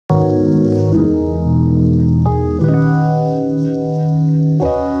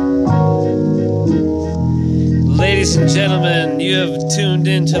Ladies and gentlemen, you have tuned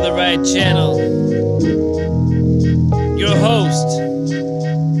into the right channel. Your host,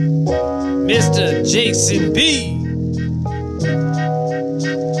 Mr. Jason B.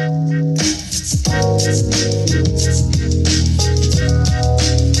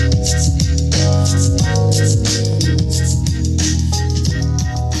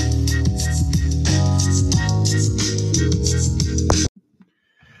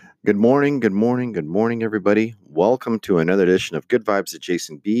 Good morning, everybody. Welcome to another edition of Good Vibes with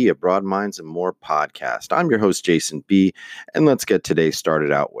Jason B, a Broad Minds and More podcast. I'm your host, Jason B, and let's get today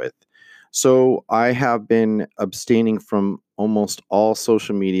started out with. So I have been abstaining from almost all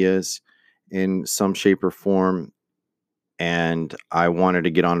social medias in some shape or form, and I wanted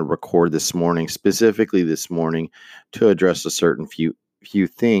to get on to record this morning, specifically this morning, to address a certain few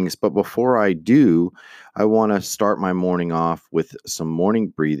things. But before I do, I want to start my morning off with some morning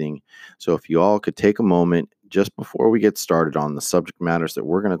breathing. So if you all could take a moment just before we get started on the subject matters that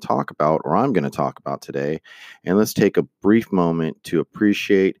we're going to talk about, or I'm going to talk about today, and let's take a brief moment to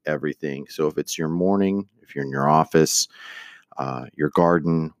appreciate everything. So if it's your morning, if you're in your office, your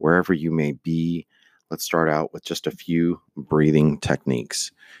garden, wherever you may be, let's start out with just a few breathing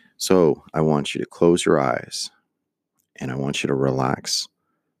techniques. So I want you to close your eyes and I want you to relax.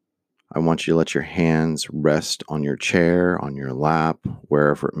 I want you to let your hands rest on your chair, on your lap,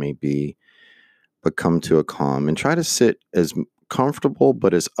 wherever it may be, but come to a calm and try to sit as comfortable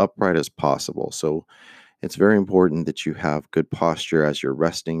but as upright as possible. So it's very important that you have good posture as you're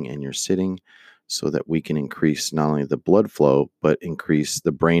resting and you're sitting so that we can increase not only the blood flow, but increase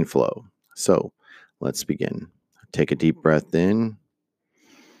the brain flow. So let's begin. Take a deep breath in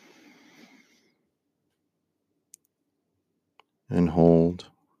and hold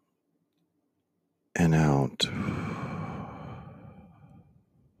and out.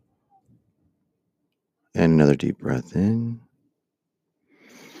 And another deep breath in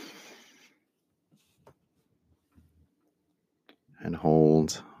and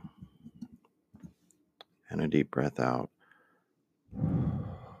hold and a deep breath out. And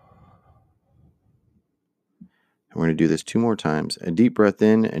we're going to do this 2 more times. A deep breath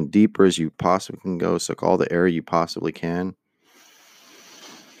in and deeper as you possibly can go. Suck all the air you possibly can.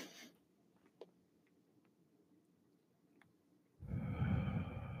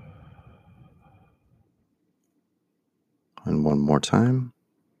 And one more time.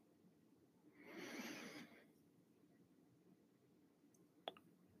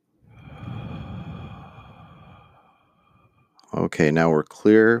 Okay, now we're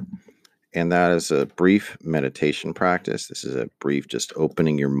clear. And that is a brief meditation practice. This is a brief just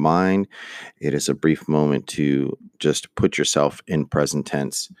opening your mind. It is a brief moment to just put yourself in present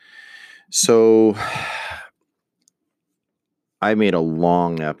tense. So I made a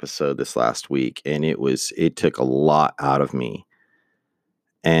long episode this last week, and it took a lot out of me.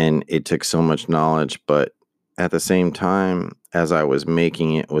 And it took so much knowledge, but at the same time, as I was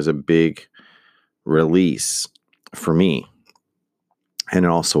making it, was a big release for me and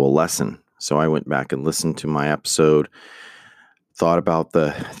also a lesson. So I went back and listened to my episode, thought about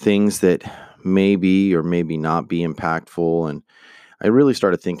the things that may be or maybe not be impactful. And I really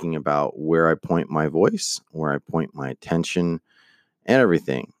started thinking about where I point my voice, where I point my attention, and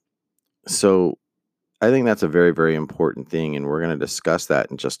everything. So I think that's a very, very important thing. And we're going to discuss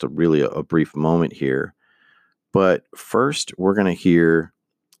that in just a brief moment here. But first, we're going to hear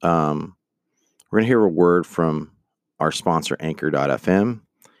a word from our sponsor, Anchor.fm.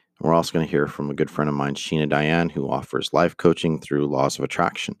 We're also going to hear from a good friend of mine, Sheena Diane, who offers life coaching through Laws of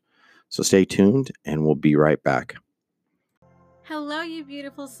Attraction. So stay tuned, and we'll be right back. Hello, you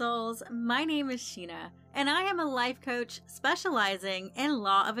beautiful souls. My name is Sheena, and I am a life coach specializing in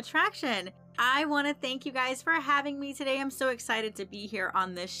Law of Attraction. I want to thank you guys for having me today. I'm so excited to be here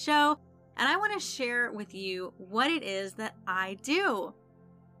on this show, and I want to share with you what it is that I do.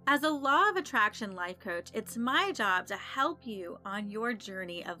 As a Law of Attraction life coach, it's my job to help you on your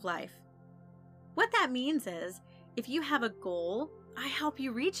journey of life. What that means is, if you have a goal, I help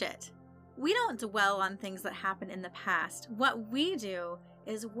you reach it. We don't dwell on things that happened in the past. What we do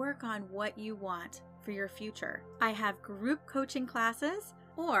is work on what you want for your future. I have group coaching classes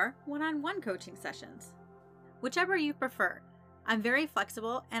or one-on-one coaching sessions. Whichever you prefer. I'm very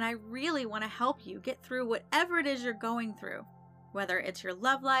flexible, and I really want to help you get through whatever it is you're going through. Whether it's your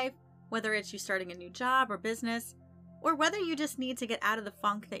love life, whether it's you starting a new job or business, or whether you just need to get out of the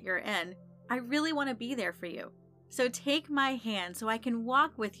funk that you're in, I really want to be there for you. So take my hand so I can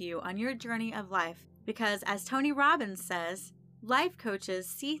walk with you on your journey of life. Because as Tony Robbins says, life coaches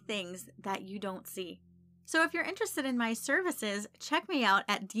see things that you don't see. So if you're interested in my services, check me out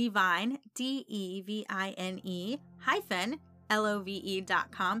at Devine, DEVINE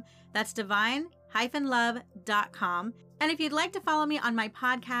 -LOVE.com. That's divine-love.com. And if you'd like to follow me on my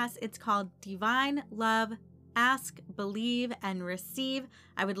podcast, it's called Divine Love, Ask, Believe, and Receive.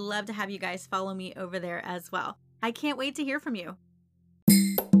 I would love to have you guys follow me over there as well. I can't wait to hear from you.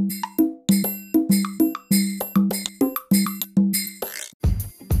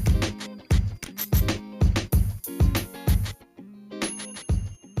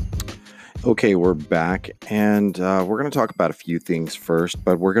 Okay, we're back, and we're going to talk about a few things first,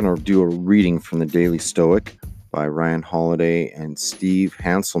 but we're going to do a reading from the Daily Stoic by Ryan Holiday and Steve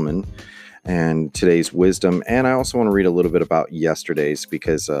Hanselman, and today's wisdom. And I also want to read a little bit about yesterday's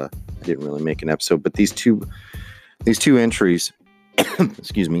because I didn't really make an episode, but these two entries,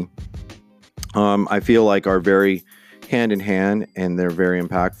 excuse me, I feel like are very hand in hand, and they're very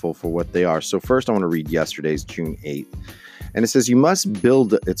impactful for what they are. So first, I want to read yesterday's, June 8th. And it says, you must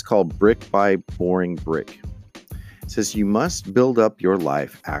build, it's called Brick by Boring Brick. It says, you must build up your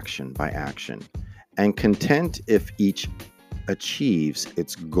life action by action, and content if each achieves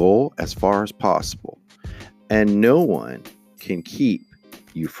its goal as far as possible. And no one can keep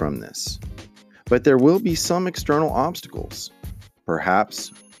you from this. But there will be some external obstacles,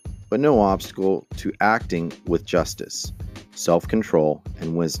 perhaps, but no obstacle to acting with justice, self-control,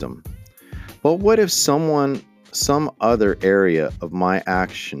 and wisdom. But what if some other area of my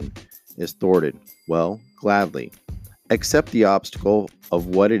action is thwarted? Well, gladly accept the obstacle of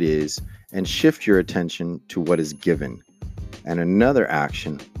what it is and shift your attention to what is given, and another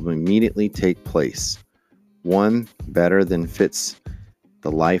action will immediately take place, one better than fits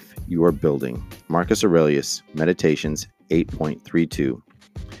the life you are building. Marcus Aurelius, Meditations 8.32.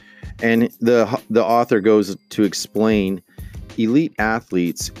 And the author goes to explain elite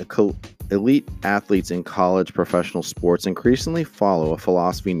athletes in college professional sports increasingly follow a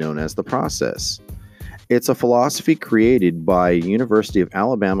philosophy known as the process. It's a philosophy created by University of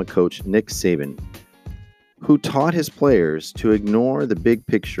Alabama coach Nick Saban, who taught his players to ignore the big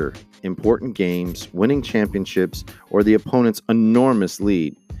picture, important games, winning championships, or the opponent's enormous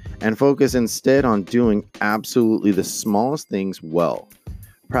lead, and focus instead on doing absolutely the smallest things well.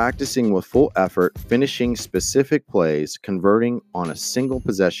 Practicing with full effort, finishing specific plays, converting on a single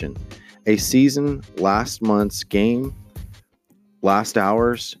possession, a season, last month's game, last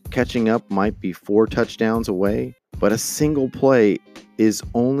hours, catching up might be 4 touchdowns away, but a single play is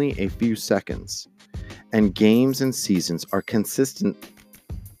only a few seconds, and games and seasons are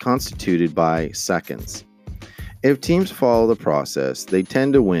constituted by seconds. If teams follow the process, they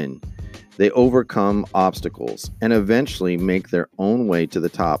tend to win. They overcome obstacles and eventually make their own way to the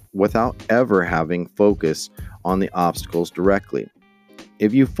top without ever having focus on the obstacles directly.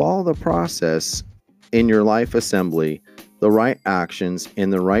 If you follow the process in your life assembly, the right actions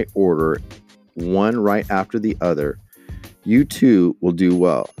in the right order, one right after the other, you too will do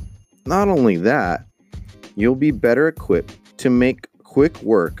well. Not only that, you'll be better equipped to make quick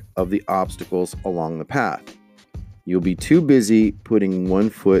work of the obstacles along the path. You'll be too busy putting one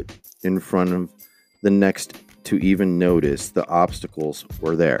foot in front of the next to even notice the obstacles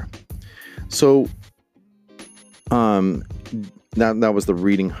were there. So that was the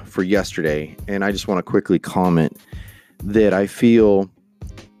reading for yesterday, and I just want to quickly comment that I feel,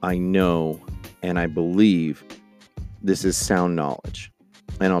 I know, and I believe this is sound knowledge,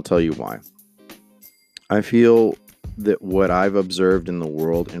 and I'll tell you why. I feel that what I've observed in the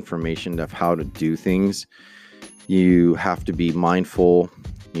world, information of how to do things, you have to be mindful,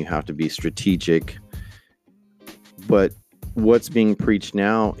 you have to be strategic. But what's being preached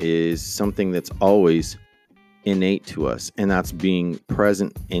now is something that's always innate to us, and that's being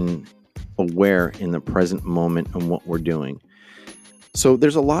present and aware in the present moment and what we're doing. So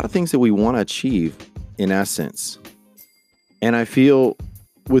there's a lot of things that we want to achieve in essence. And I feel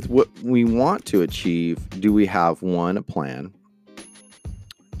with what we want to achieve, do we have one, a plan,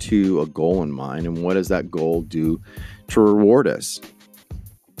 two, a goal in mind, and what does that goal do to reward us?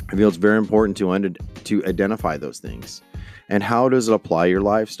 I feel it's very important to identify those things. And how does it apply your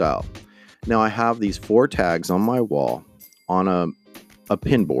lifestyle? Now, I have these 4 tags on my wall on a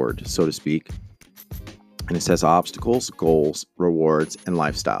pin board, so to speak. And it says obstacles, goals, rewards, and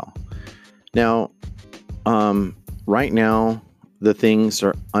lifestyle. Now, right now, the things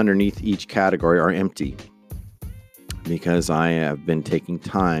are underneath each category are empty because I have been taking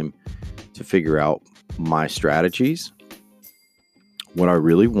time to figure out my strategies, what I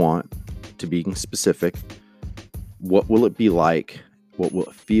really want, to being specific, what will it be like, what will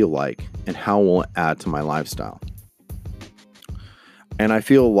it feel like, and how will it add to my lifestyle. And I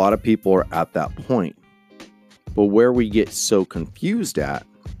feel a lot of people are at that point. But where we get so confused at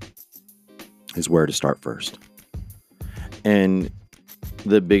is where to start first. And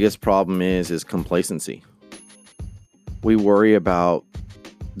the biggest problem is complacency. We worry about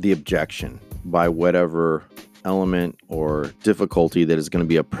the objection by whatever element or difficulty that is going to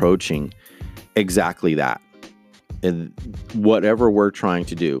be approaching exactly that, and whatever we're trying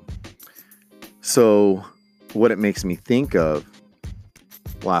to do. So what it makes me think of,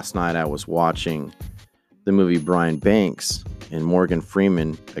 last night I was watching the movie Brian Banks, and Morgan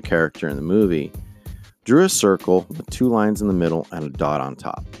Freeman, a character in the movie, drew a circle with 2 lines in the middle and a dot on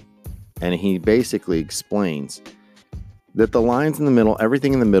top. And he basically explains that the lines in the middle,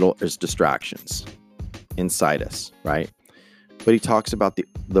 everything in the middle is distractions inside us, right? But he talks about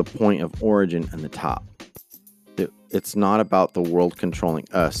the point of origin and the top. It's not about the world controlling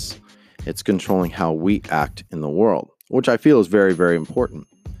us. It's controlling how we act in the world, which I feel is very, very important.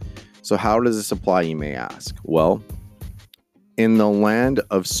 So how does this apply, you may ask? Well, in the land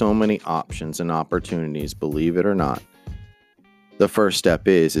of so many options and opportunities, believe it or not, the first step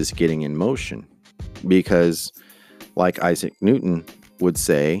is getting in motion. Because like Isaac Newton would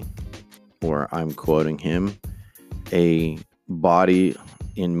say, or I'm quoting him, a body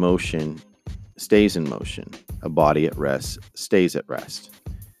in motion stays in motion. A body at rest stays at rest.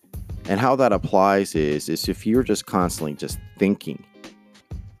 And how that applies is if you're just constantly just thinking,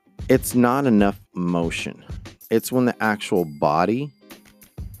 it's not enough motion. It's when the actual body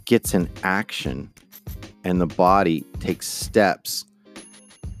gets in action and the body takes steps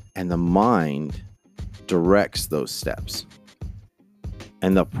and the mind directs those steps.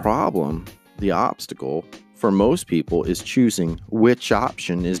 And the problem, the obstacle for most people is choosing which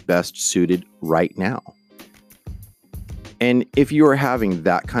option is best suited right now. And if you are having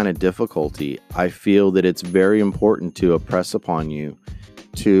that kind of difficulty, I feel that it's very important to impress upon you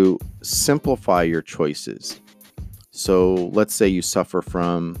to simplify your choices. So let's say you suffer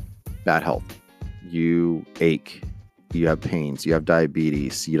from bad health. You ache, you have pains, you have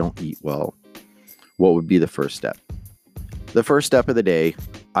diabetes, you don't eat well. What would be the first step? The first step of the day,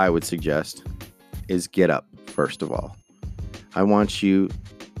 I would suggest, is get up, first of all. I want you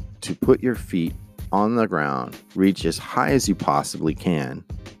to put your feet on the ground, reach as high as you possibly can,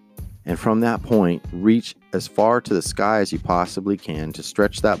 and from that point, reach as far to the sky as you possibly can to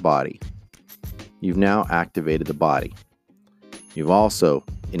stretch that body. You've now activated the body. You've also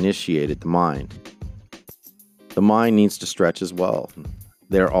initiated the mind. The mind needs to stretch as well.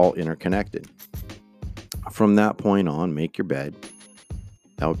 They're all interconnected. From that point on, make your bed.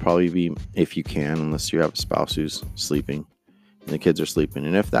 That would probably be, if you can, unless you have a spouse who's sleeping and the kids are sleeping.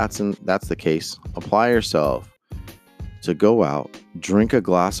 And if that's the case, apply yourself to go out, drink a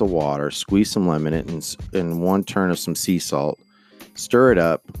glass of water, squeeze some lemon in it, and 1 turn of some sea salt, stir it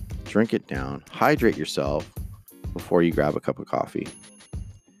up, drink it down, hydrate yourself before you grab a cup of coffee.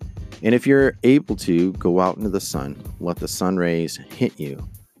 And if you're able to, go out into the sun, let the sun rays hit you,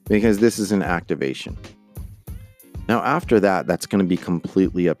 because this is an activation. Now, after that, that's going to be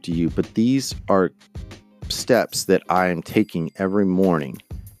completely up to you. But these are steps that I am taking every morning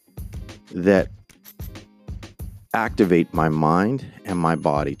that activate my mind and my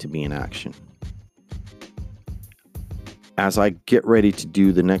body to be in action. As I get ready to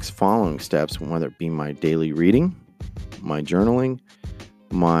do the next following steps, whether it be my daily reading, my journaling,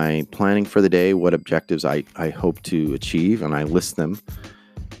 my planning for the day, what objectives I hope to achieve, and I list them,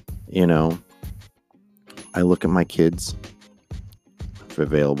 I look at my kids, if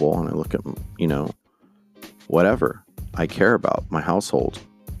available, and I look at, whatever I care about, my household,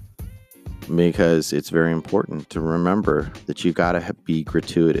 because it's very important to remember that you got to be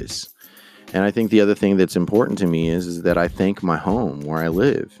gratuitous. And I think the other thing that's important to me is that I thank my home where I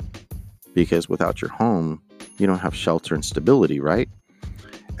live, because without your home, you don't have shelter and stability, right?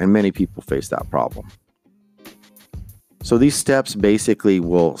 And many people face that problem. So these steps basically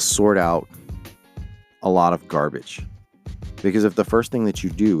will sort out a lot of garbage. Because if the first thing that you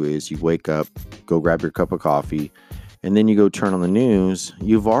do is you wake up, go grab your cup of coffee, and then you go turn on the news,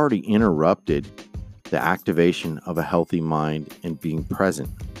 you've already interrupted the activation of a healthy mind and being present.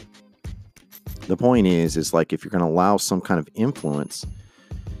 The point is like if you're going to allow some kind of influence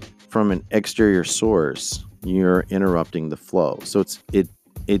from an exterior source, you're interrupting the flow. So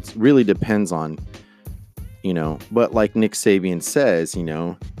it really depends on, but like Nick Sabian says,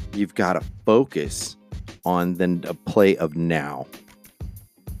 you've got to focus on the play of now.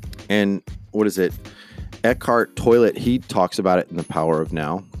 And what is it? Eckhart Tolle, he talks about it in The Power of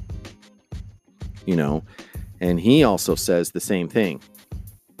Now, and he also says the same thing.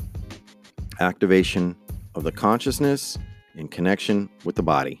 Activation of the consciousness in connection with the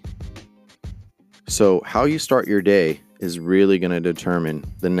body. So how you start your day is really going to determine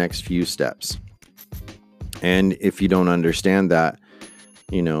the next few steps. And if you don't understand that,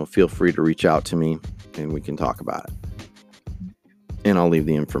 feel free to reach out to me and we can talk about it. And I'll leave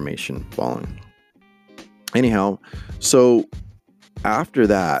the information following. Anyhow, so after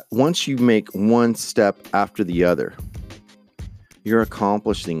that, once you make one step after the other, you're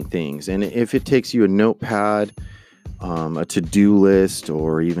accomplishing things. And if it takes you a notepad, a to-do list,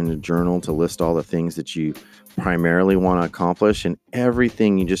 or even a journal to list all the things that you primarily want to accomplish, and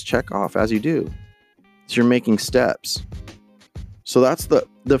everything you just check off as you do. So you're making steps. So that's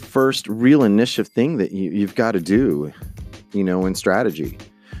the first real initiative thing that you've got to do, in strategy.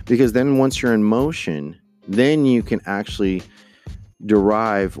 Because then once you're in motion, then you can actually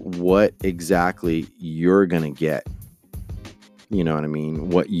derive what exactly you're going to get. You know what I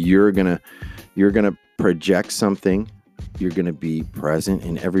mean? What you're going to project something. You're going to be present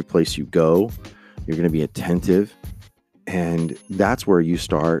in every place you go. You're going to be attentive. And that's where you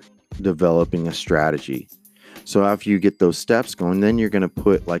start developing a strategy. So after you get those steps going, then you're going to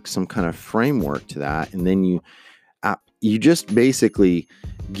put like some kind of framework to that. And then you just basically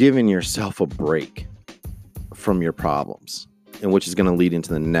giving yourself a break from your problems, and which is going to lead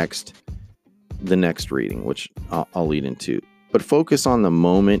into the next reading, which I'll lead into. But focus on the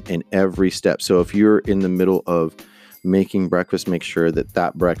moment and every step. So if you're in the middle of making breakfast, make sure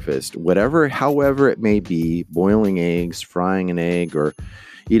that breakfast, however it may be, boiling eggs, frying an egg, or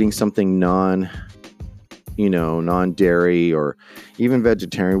eating something non-dairy or even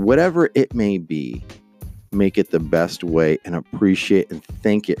vegetarian, whatever it may be, make it the best way and appreciate and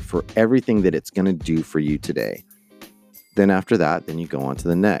thank it for everything that it's going to do for you today. Then after that, then you go on to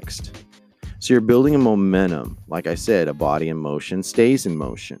the next. So you're building a momentum. Like I said, a body in motion stays in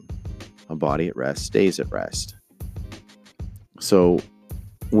motion. A body at rest stays at rest. So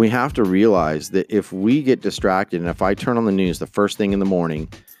we have to realize that if we get distracted, and if I turn on the news the first thing in the morning,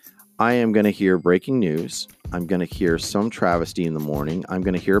 I am going to hear breaking news. I'm going to hear some travesty in the morning. I'm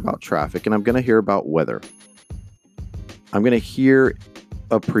going to hear about traffic, and I'm going to hear about weather. I'm going to hear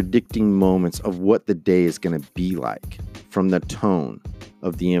predicting moments of what the day is going to be like from the tone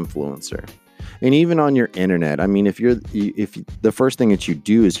of the influencer. And even on your internet, I mean, if the first thing that you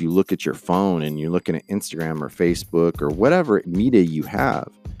do is you look at your phone and you're looking at Instagram or Facebook or whatever media you have,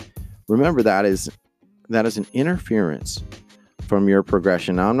 remember that is an interference from your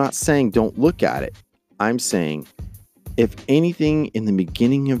progression. Now, I'm not saying don't look at it. I'm saying, if anything, in the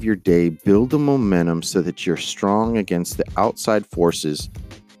beginning of your day, build a momentum so that you're strong against the outside forces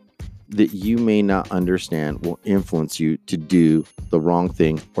that you may not understand will influence you to do the wrong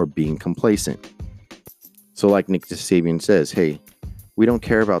thing or being complacent. So like Nick Sabian says, hey, we don't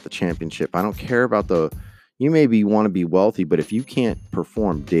care about the championship. I don't care about you maybe want to be wealthy, but if you can't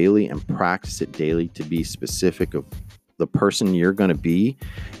perform daily and practice it daily to be specific of the person you're going to be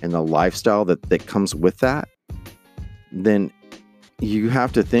and the lifestyle that comes with that, then you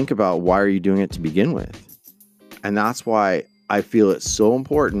have to think about, why are you doing it to begin with? And that's why I feel it's so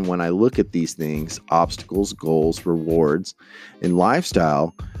important when I look at these things: obstacles, goals, rewards, and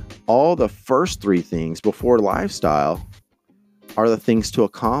lifestyle. All the first three things before lifestyle are the things to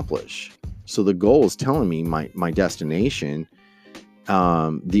accomplish. So the goal is telling me my destination.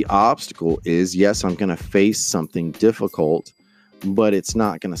 The obstacle is, yes, I'm going to face something difficult, but it's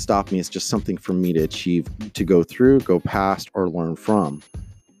not going to stop me. It's just something for me to achieve, to go through, go past, or learn from.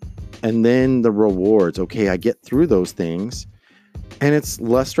 And then the rewards. Okay, I get through those things and it's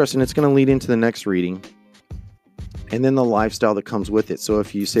less stress, and it's going to lead into the next reading. And then the lifestyle that comes with it. So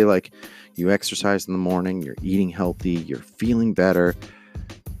if you say, like, you exercise in the morning, you're eating healthy, you're feeling better,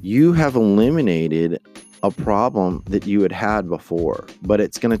 you have eliminated a problem that you had before. But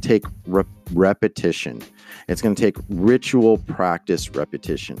it's going to take repetition. It's going to take ritual practice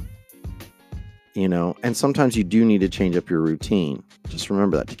repetition. And sometimes you do need to change up your routine. Just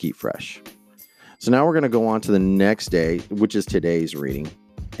remember that to keep fresh. So now we're going to go on to the next day, which is today's reading.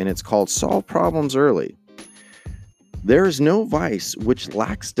 And it's called Solve Problems Early. There is no vice which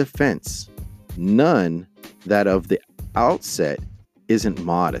lacks defense, none that of the outset isn't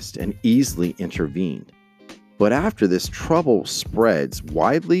modest and easily intervened. But after this trouble spreads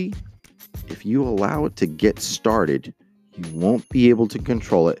widely, if you allow it to get started, you won't be able to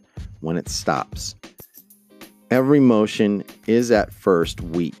control it when it stops. Every motion is at first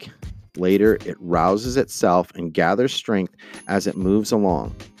weak. Later, it rouses itself and gathers strength as it moves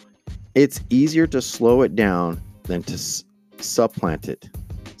along. It's easier to slow it down than to supplant it.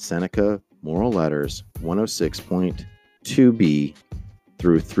 Seneca, Moral Letters, 106.2b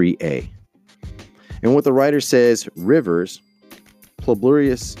through 3a. And what the writer says, rivers,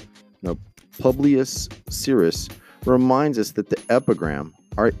 Publius Publius Syrus reminds us that the epigram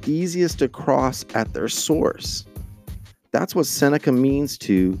are easiest to cross at their source. That's what Seneca means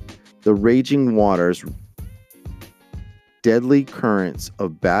to the raging waters, deadly currents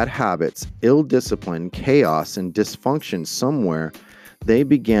of bad habits, ill discipline, chaos, and dysfunction somewhere. They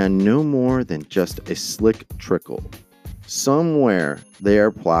began no more than just a slick trickle. Somewhere they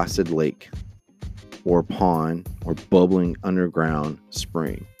are placid lake, or pond, or bubbling underground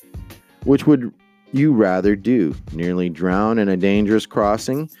spring. Which would you rather do? Nearly drown in a dangerous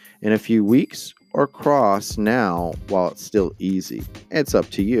crossing in a few weeks, or cross now while it's still easy? It's up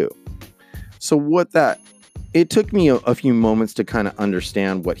to you. So it took me a few moments to kind of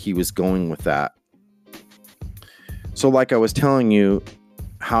understand what he was going with that. So like I was telling you,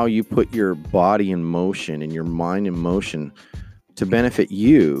 how you put your body in motion and your mind in motion to benefit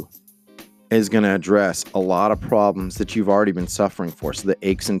you is going to address a lot of problems that you've already been suffering for. So the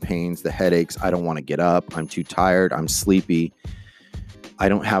aches and pains, the headaches, I don't want to get up, I'm too tired, I'm sleepy, I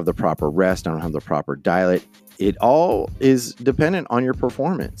don't have the proper rest, I don't have the proper diet. It all is dependent on your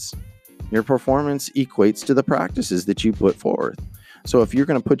performance. Your performance equates to the practices that you put forth. So if you're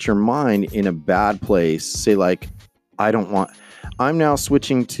going to put your mind in a bad place, say like, I'm now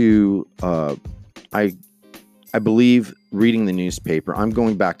switching to, I believe reading the newspaper. I'm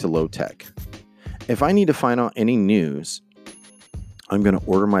going back to low tech. If I need to find out any news, I'm going to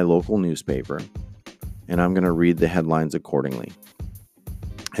order my local newspaper and I'm going to read the headlines accordingly.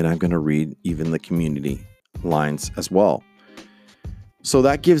 And I'm going to read even the community lines as well. So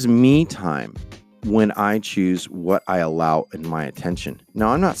that gives me time when I choose what I allow in my attention. Now,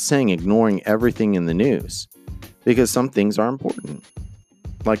 I'm not saying ignoring everything in the news, because some things are important.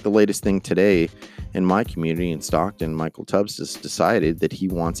 Like the latest thing today in my community in Stockton, Michael Tubbs has decided that he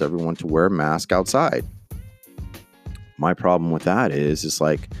wants everyone to wear a mask outside. My problem with that is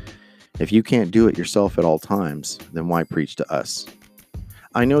like, if you can't do it yourself at all times, then why preach to us?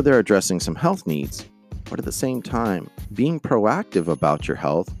 I know they're addressing some health needs, but at the same time, being proactive about your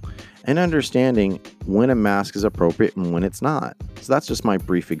health and understanding when a mask is appropriate and when it's not. So that's just my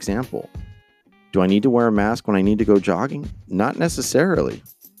brief example. Do I need to wear a mask when I need to go jogging? Not necessarily.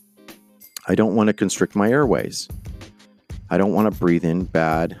 I don't want to constrict my airways. I don't want to breathe in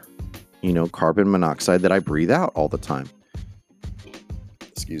bad, carbon monoxide that I breathe out all the time.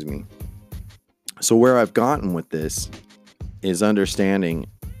 Excuse me. So where I've gotten with this is understanding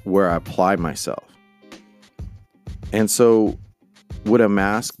where I apply myself. And so would a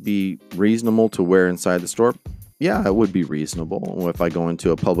mask be reasonable to wear inside the store? Yeah, it would be reasonable. If I go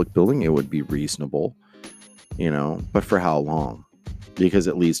into a public building, it would be reasonable, but for how long? Because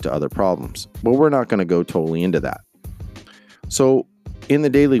it leads to other problems. But we're not going to go totally into that. So in the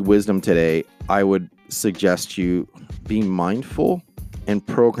daily wisdom today, I would suggest you be mindful and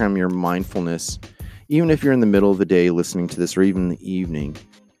program your mindfulness. Even if you're in the middle of the day listening to this, or even in the evening,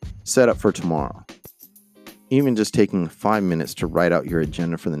 set up for tomorrow. Even just taking 5 minutes to write out your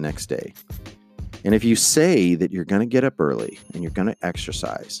agenda for the next day. And if you say that you're going to get up early and you're going to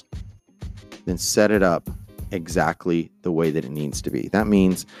exercise, then set it up exactly the way that it needs to be. That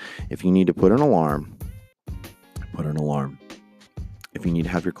means if you need to put an alarm, put an alarm. If you need to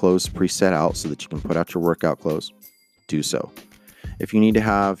have your clothes preset out so that you can put out your workout clothes, do so. If you need to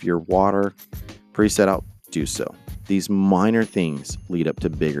have your water preset out, do so. These minor things lead up to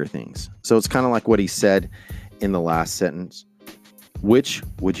bigger things. So it's kind of like what he said in the last sentence. Which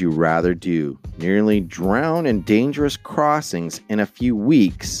would you rather do? Nearly drown in dangerous crossings in a few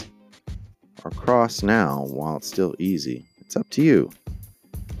weeks, or cross now while it's still easy? It's up to you.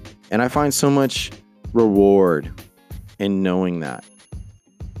 And I find so much reward in knowing that.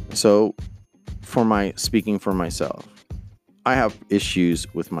 So speaking for myself, I have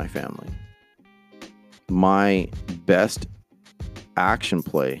issues with my family. My best action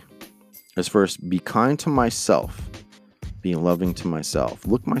play is first be kind to myself. Be loving to myself.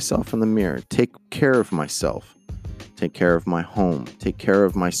 Look myself in the mirror. Take care of myself. Take care of my home. Take care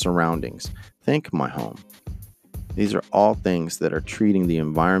of my surroundings. Thank my home. These are all things that are treating the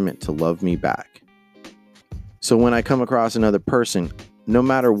environment to love me back. So when I come across another person, no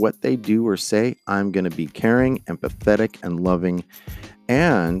matter what they do or say, I'm going to be caring, empathetic, and loving,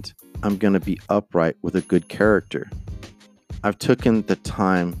 and I'm going to be upright with a good character. I've taken the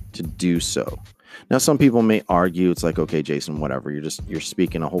time to do so. Now, some people may argue, it's like, okay, Jason, whatever, you're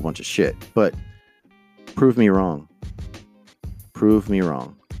speaking a whole bunch of shit, but prove me wrong. Prove me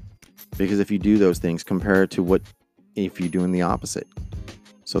wrong. Because if you do those things, compare it to what if you're doing the opposite.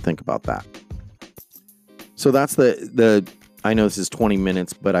 So think about that. So that's I know this is 20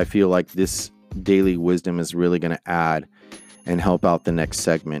 minutes, but I feel like this daily wisdom is really going to add and help out the next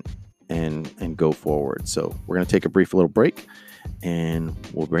segment. and go forward. So we're going to take a brief little break, and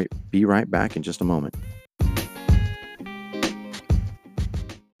we'll be right back in just a moment.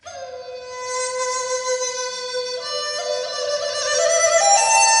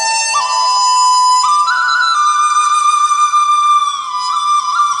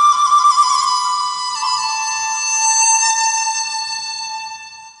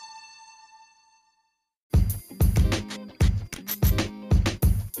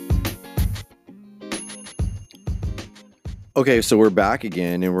 Okay, so we're back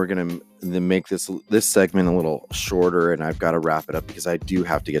again, and we're going to make this segment a little shorter, and I've got to wrap it up because I do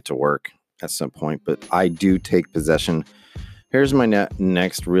have to get to work at some point, but I do take possession. Here's my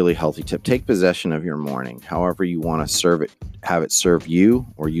next really healthy tip. Take possession of your morning. However you want to serve it, have it serve you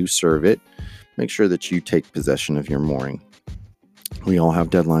or you serve it. Make sure that you take possession of your morning. We all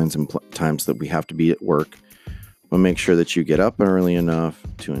have deadlines and times that we have to be at work, but make sure that you get up early enough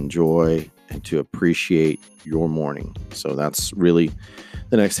to enjoy and to appreciate your morning. So that's really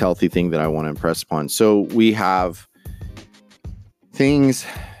the next healthy thing that I want to impress upon. So we have things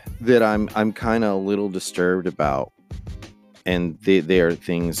that I'm kind of a little disturbed about, and they are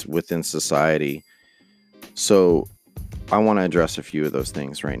things within society. So I want to address a few of those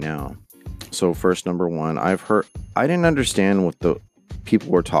things right now. So first, number one, I didn't understand what the people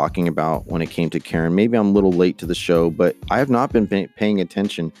were talking about when it came to Karen. Maybe I'm a little late to the show, but I have not been paying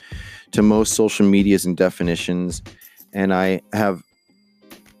attention to most social medias and definitions, and I have,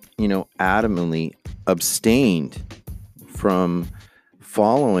 adamantly abstained from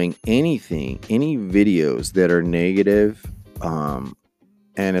following any videos that are negative. And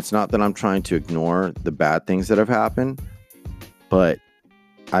it's not that I'm trying to ignore the bad things that have happened, but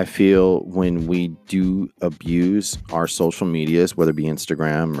I feel when we do abuse our social medias, whether it be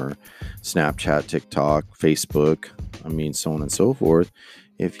Instagram or Snapchat, TikTok, Facebook, so on and so forth,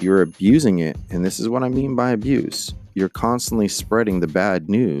 if you're abusing it, and this is what I mean by abuse, you're constantly spreading the bad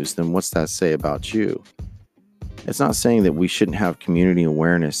news, then what's that say about you? It's not saying that we shouldn't have community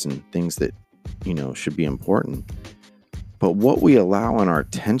awareness and things that, should be important. But what we allow on our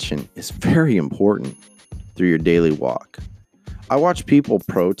attention is very important through your daily walk. I watch people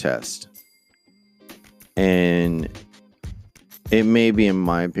protest, and it may be, in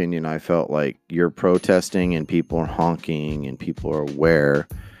my opinion, I felt like you're protesting and people are honking and people are aware,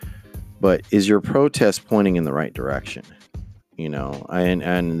 but is your protest pointing in the right direction?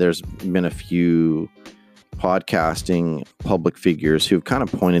 And there's been a few podcasting public figures who've kind of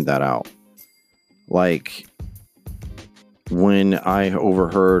pointed that out. Like when I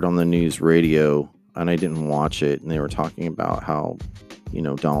overheard on the news radio, and I didn't watch it, and they were talking about how,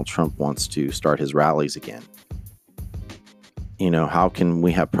 Donald Trump wants to start his rallies again. How can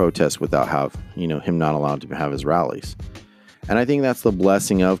we have protests without him not allowed to have his rallies? And I think that's the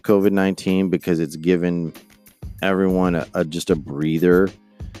blessing of COVID-19, because it's given everyone just a breather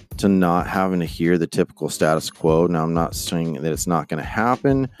to not having to hear the typical status quo. Now, I'm not saying that it's not going to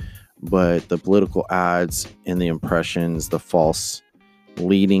happen, but the political ads and the impressions, the false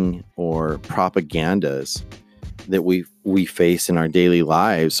leading or propagandas that we face in our daily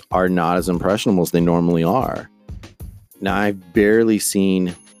lives are not as impressionable as they normally are. Now, I've barely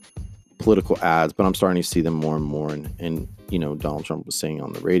seen political ads, but I'm starting to see them more and more. And Donald Trump was saying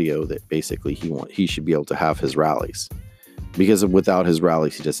on the radio that basically he should be able to have his rallies, because without his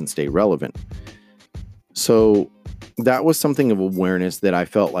rallies, he doesn't stay relevant. So that was something of awareness that I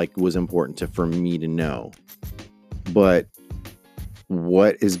felt like was important for me to know. But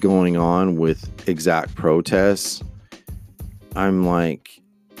what is going on with exact protests? I'm like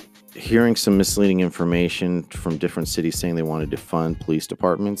hearing some misleading information from different cities saying they want to defund police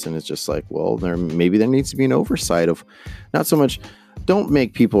departments, and it's just like, well, maybe there needs to be an oversight of, not so much, don't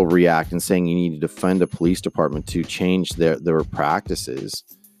make people react and saying you need to defund a police department to change their practices.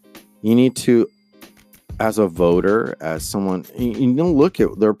 You need to, as a voter, as someone, you don't look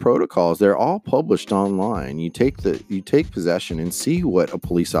at their protocols. They're all published online. You take possession and see what a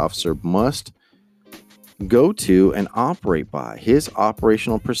police officer must go to and operate by, his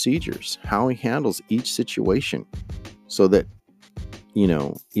operational procedures, how he handles each situation, so that,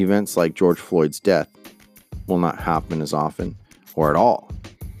 events like George Floyd's death will not happen as often or at all.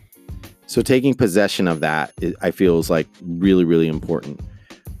 So taking possession of that, I feel, is like really, really important,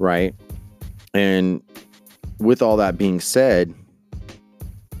 right? And with all that being said,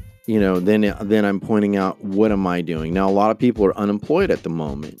 then I'm pointing out, what am I doing? Now, a lot of people are unemployed at the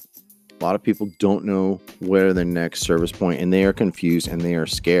moment. A lot of people don't know where their next service point, and they are confused and they are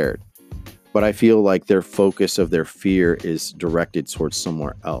scared. But I feel like their focus of their fear is directed towards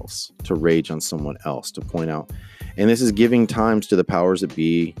somewhere else, to rage on someone else, to point out. And this is giving times to the powers that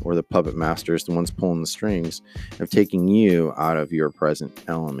be, or the puppet masters, the ones pulling the strings, of taking you out of your present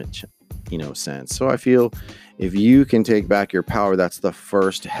element, sense. So I feel if you can take back your power, that's the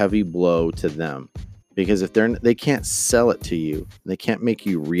first heavy blow to them. Because if they can't sell it to you, they can't make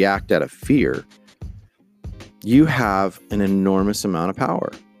you react out of fear, you have an enormous amount of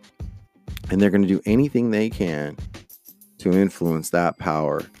power. And they're going to do anything they can to influence that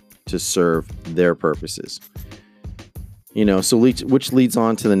power to serve their purposes. So which leads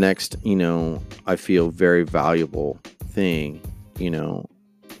on to the next, I feel very valuable thing,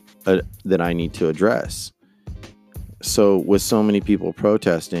 that I need to address. So with so many people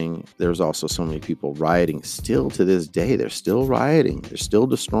protesting, there's also so many people rioting. Still to this day, they're still rioting. They're still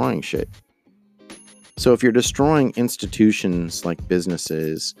destroying shit. So if you're destroying institutions like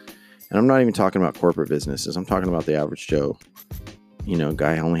businesses, and I'm not even talking about corporate businesses, I'm talking about the average Joe,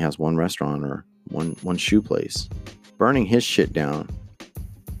 guy only has one restaurant or one shoe place. Burning his shit down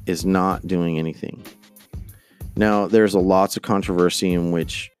is not doing anything. Now, there's lots of controversy in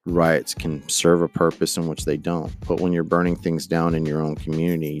which riots can serve a purpose in which they don't. But when you're burning things down in your own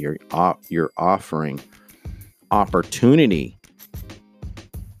community, you're offering opportunity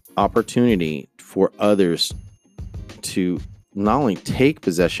for others to not only take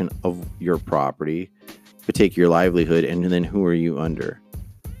possession of your property, but take your livelihood. And then who are you under?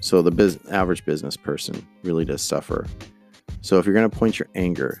 So the average business person really does suffer. So if you're going to point your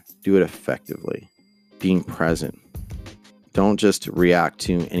anger, do it effectively. Being present. Don't just react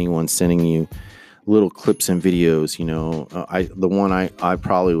to anyone sending you little clips and videos. The one I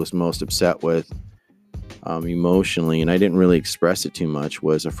probably was most upset with emotionally, and I didn't really express it too much,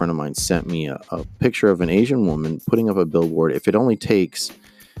 was a friend of mine sent me a picture of an Asian woman putting up a billboard. If it only takes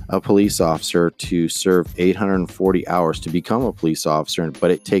a police officer to serve 840 hours to become a police officer, but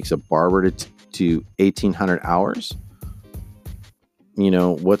it takes a barber to 1,800 hours,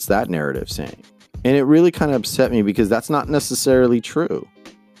 what's that narrative saying? And it really kind of upset me because that's not necessarily true.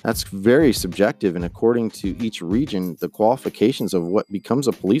 That's very subjective. And according to each region, the qualifications of what becomes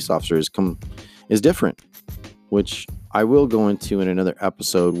a police officer is different, which I will go into in another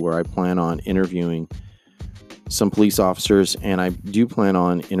episode where I plan on interviewing some police officers, and I do plan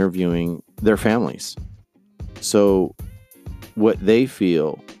on interviewing their families. So what they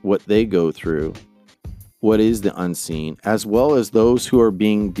feel, what they go through, what is the unseen, as well as those who are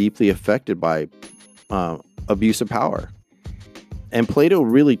being deeply affected by abuse of power. And Plato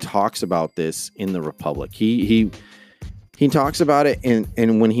really talks about this in the Republic. He talks about it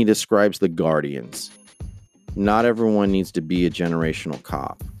and when he describes the guardians. Not everyone needs to be a generational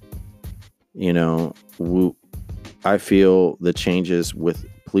cop. I feel the changes with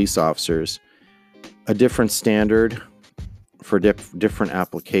police officers, a different standard for different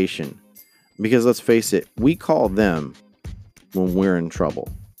application. Because let's face it, we call them when we're in trouble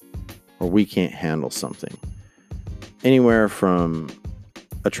or we can't handle something. Anywhere from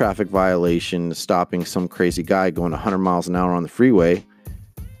a traffic violation, stopping some crazy guy going 100 miles an hour on the freeway,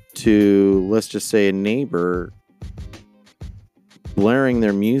 to, let's just say, a neighbor blaring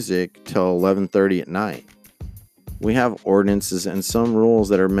their music till 11:30 at night. We have ordinances and some rules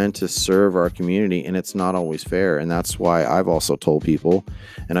that are meant to serve our community, and it's not always fair. And that's why I've also told people,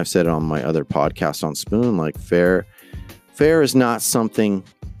 and I've said it on my other podcast on Spoon, like fair is not something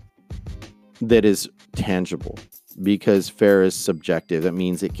that is tangible, because fair is subjective. That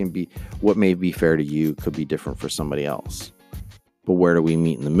means it can be, what may be fair to you could be different for somebody else. But where do we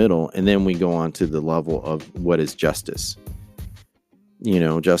meet in the middle? And then we go on to the level of what is justice.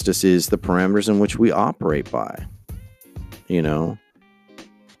 Justice is the parameters in which we operate by.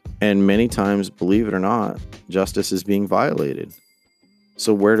 And many times, believe it or not, justice is being violated.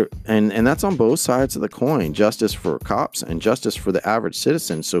 So and that's on both sides of the coin, justice for cops and justice for the average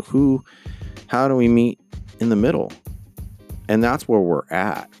citizen. So how do we meet in the middle? And that's where we're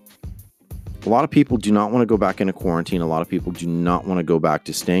at. A lot of people do not want to go back into quarantine. A lot of people do not want to go back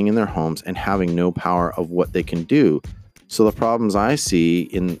to staying in their homes and having no power of what they can do. So the problems I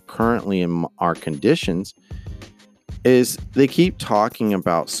see currently in our conditions is they keep talking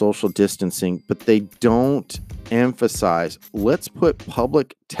about social distancing, but they don't emphasize, let's put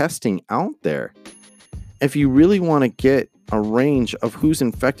public testing out there. If you really want to get a range of who's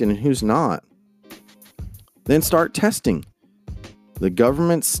infected and who's not, then start testing. The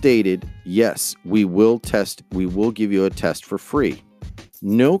government stated, yes, we will test. We will give you a test for free.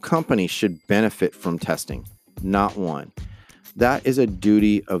 No company should benefit from testing. Not one. That is a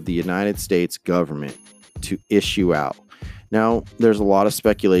duty of the United States government to issue out. Now, there's a lot of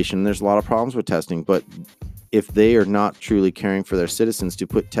speculation. There's a lot of problems with testing, but if they are not truly caring for their citizens to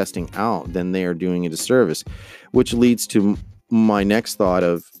put testing out, then they are doing a disservice, which leads to my next thought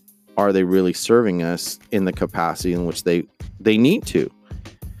of, are they really serving us in the capacity in which they need to?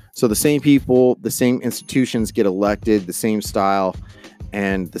 So the same people, the same institutions get elected, the same style,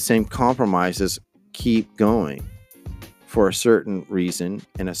 and the same compromises keep going for a certain reason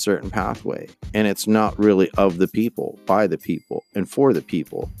and a certain pathway. And it's not really of the people, by the people, and for the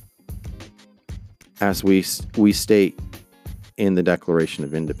people, as we state in the Declaration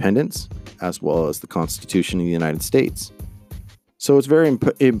of Independence, as well as the Constitution of the United States. So it's very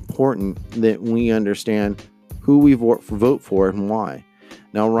important that we understand who we vote for and why.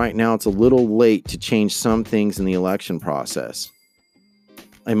 Now, right now, it's a little late to change some things in the election process.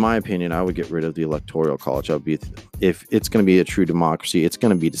 In my opinion, I would get rid of the Electoral College. If it's going to be a true democracy, it's going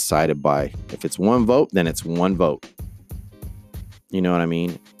to be decided by, if it's one vote, then it's one vote. You know what I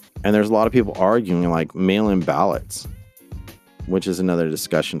mean? And there's a lot of people arguing like mail-in ballots, which is another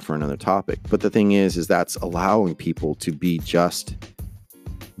discussion for another topic. But the thing is that's allowing people to be just.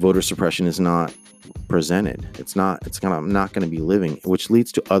 Voter suppression is not presented. It's not going to be living, which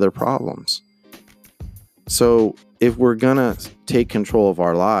leads to other problems. So if we're going to take control of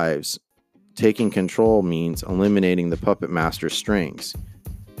our lives, taking control means eliminating the puppet master's strings.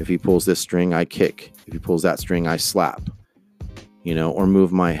 If he pulls this string, I kick. If he pulls that string, I slap, or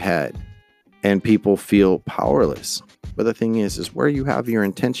move my head. And people feel powerless. But the thing is where you have your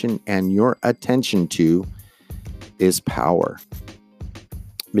intention and your attention to is power.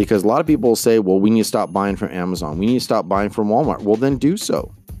 Because a lot of people will say, well, we need to stop buying from Amazon. We need to stop buying from Walmart. Well, then do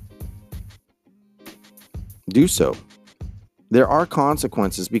so. Do so. There are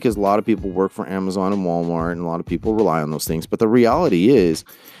consequences because a lot of people work for Amazon and Walmart and a lot of people rely on those things. But the reality is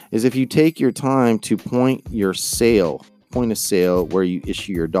if you take your time to point of sale where you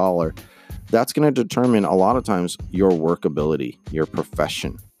issue your dollar, that's going to determine a lot of times your workability, your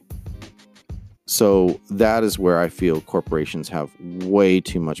profession. So that is where I feel corporations have way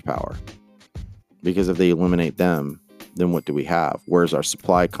too much power. Because if they eliminate them, then what do we have? Where's our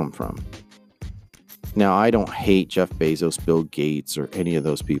supply come from? Now, I don't hate Jeff Bezos, Bill Gates, or any of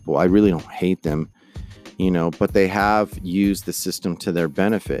those people. I really don't hate them, but they have used the system to their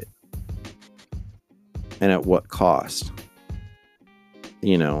benefit. And at what cost?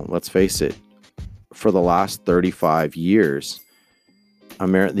 Let's face it, for the last 35 years,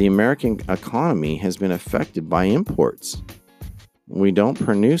 the American economy has been affected by imports. We don't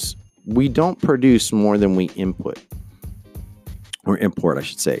produce more than we import, I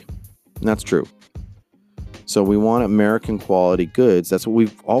should say. And that's true. So we want American quality goods. That's what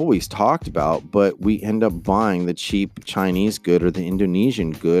we've always talked about, but we end up buying the cheap Chinese good or the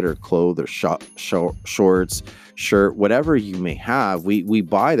Indonesian good or clothes or shorts, shirt, whatever you may have. We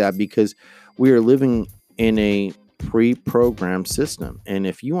buy that because we are living in a pre-programmed system. And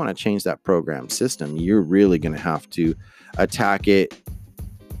if you want to change that program system, you're really going to have to attack it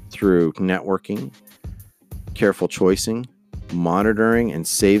through networking, careful choicing, monitoring, and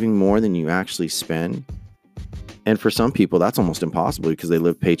saving more than you actually spend. And for some people, that's almost impossible because they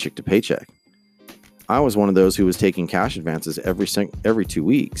live paycheck to paycheck. I was one of those who was taking cash advances every 2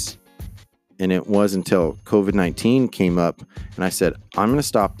 weeks. And it was until COVID-19 came up and I said, I'm going to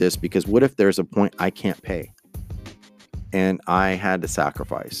stop this because what if there's a point I can't pay? And I had to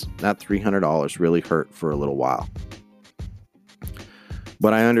sacrifice. That $300 really hurt for a little while.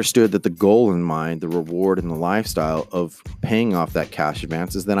 But I understood that the goal in mind, the reward and the lifestyle of paying off that cash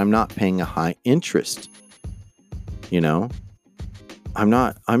advance is that I'm not paying a high interest. I'm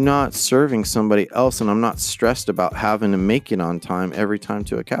not serving somebody else, and I'm not stressed about having to make it on time every time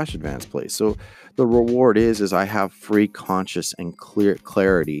to a cash advance place. So the reward is I have free, conscious, and clear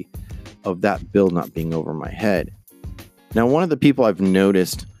clarity of that bill not being over my head. Now, one of the people I've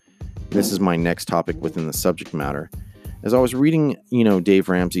noticed, this is my next topic within the subject matter, as I was reading, Dave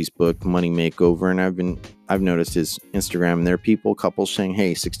Ramsey's book, Money Makeover, and I've noticed his Instagram, and there are couples saying,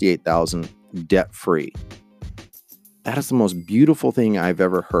 hey, $68,000 debt free. That is the most beautiful thing I've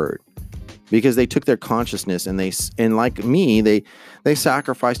ever heard, because they took their consciousness and like me, they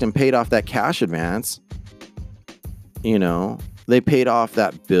sacrificed and paid off that cash advance. They paid off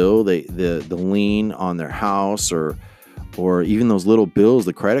that bill, the lien on their house, or even those little bills,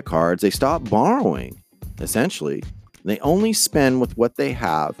 the credit cards. They stopped borrowing. Essentially, they only spend with what they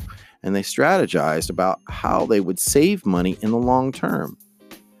have, and they strategized about how they would save money in the long term.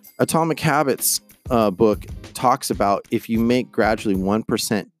 Atomic Habits book talks about if you make gradually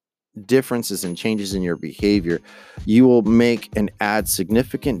 1% differences and changes in your behavior, you will make and add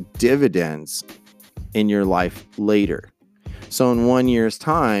significant dividends in your life later. So in 1 year's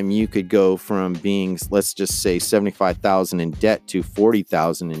time, you could go from being, let's just say, 75,000 in debt to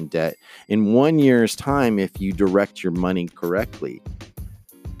 40,000 in debt in 1 year's time if you direct your money correctly.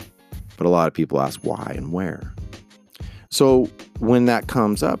 But a lot of people ask why and where. So when that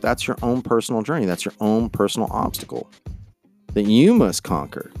comes up, that's your own personal journey. That's your own personal obstacle that you must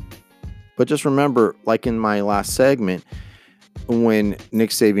conquer. But just remember, like in my last segment, when Nick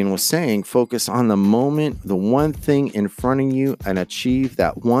Sabian was saying, focus on the moment, the one thing in front of you, and achieve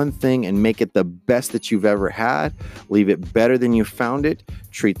that one thing and make it the best that you've ever had. Leave it better than you found it.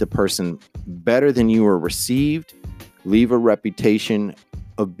 Treat the person better than you were received. Leave a reputation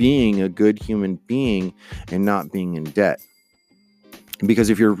of being a good human being and not being in debt. Because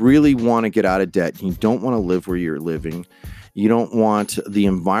if you really want to get out of debt, you don't want to live where you're living, you don't want the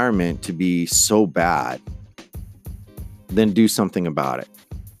environment to be so bad, then do something about it.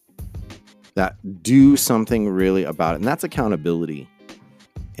 Do something really about it. And that's accountability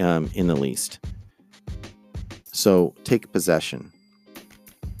in the least. So take possession.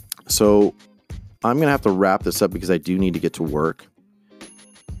 So I'm going to have to wrap this up because I do need to get to work.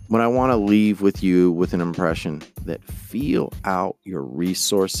 But I want to leave with you with an impression that feel out your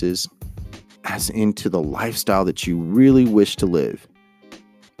resources as into the lifestyle that you really wish to live.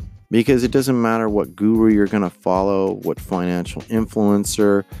 Because it doesn't matter what guru you're going to follow, what financial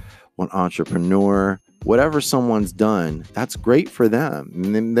influencer, what entrepreneur, whatever someone's done, that's great for them.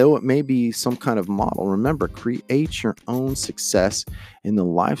 And then though it may be some kind of model, remember, create your own success in the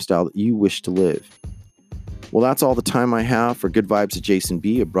lifestyle that you wish to live. Well, that's all the time I have for Good Vibes with Jason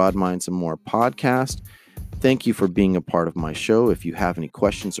B, a Broad Minds and More podcast. Thank you for being a part of my show. If you have any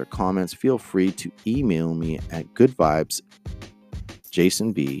questions or comments, feel free to email me at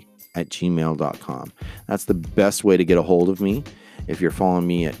goodvibesjasonb@gmail.com. That's the best way to get a hold of me. If you're following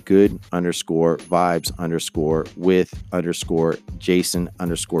me at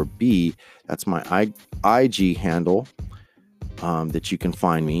good_vibes_with_Jason_B, that's my IG handle that you can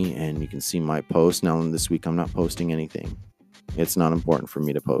find me and you can see my posts. Now, this week, I'm not posting anything. It's not important for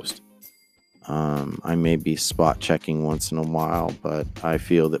me to post. I may be spot checking once in a while, but I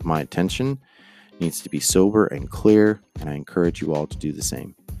feel that my attention needs to be sober and clear, and I encourage you all to do the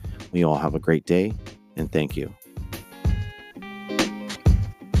same. We all have a great day, and thank you.